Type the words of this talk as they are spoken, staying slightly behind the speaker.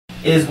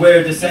is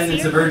where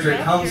Descendants of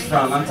Erdrick comes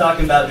from. I'm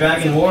talking about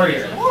Dragon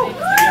Warrior.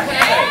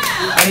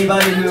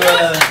 Anybody who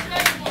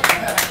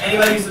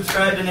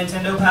subscribed to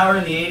Nintendo Power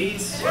in the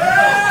 80s?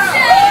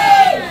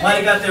 Might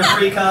have got their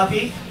free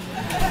copy.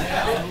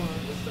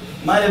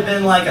 Might have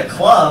been like a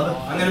club.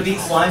 I'm gonna beat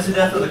slimes to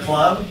death with a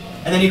club.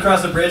 And then you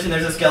cross a bridge and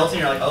there's a skeleton,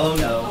 you're like, oh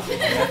no.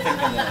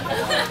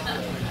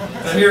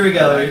 So here we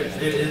go,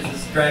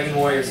 it's Dragon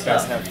Warrior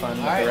stuff. Have fun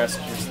with the rest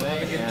of your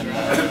stay, and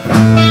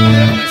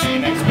see you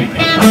next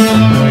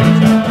week.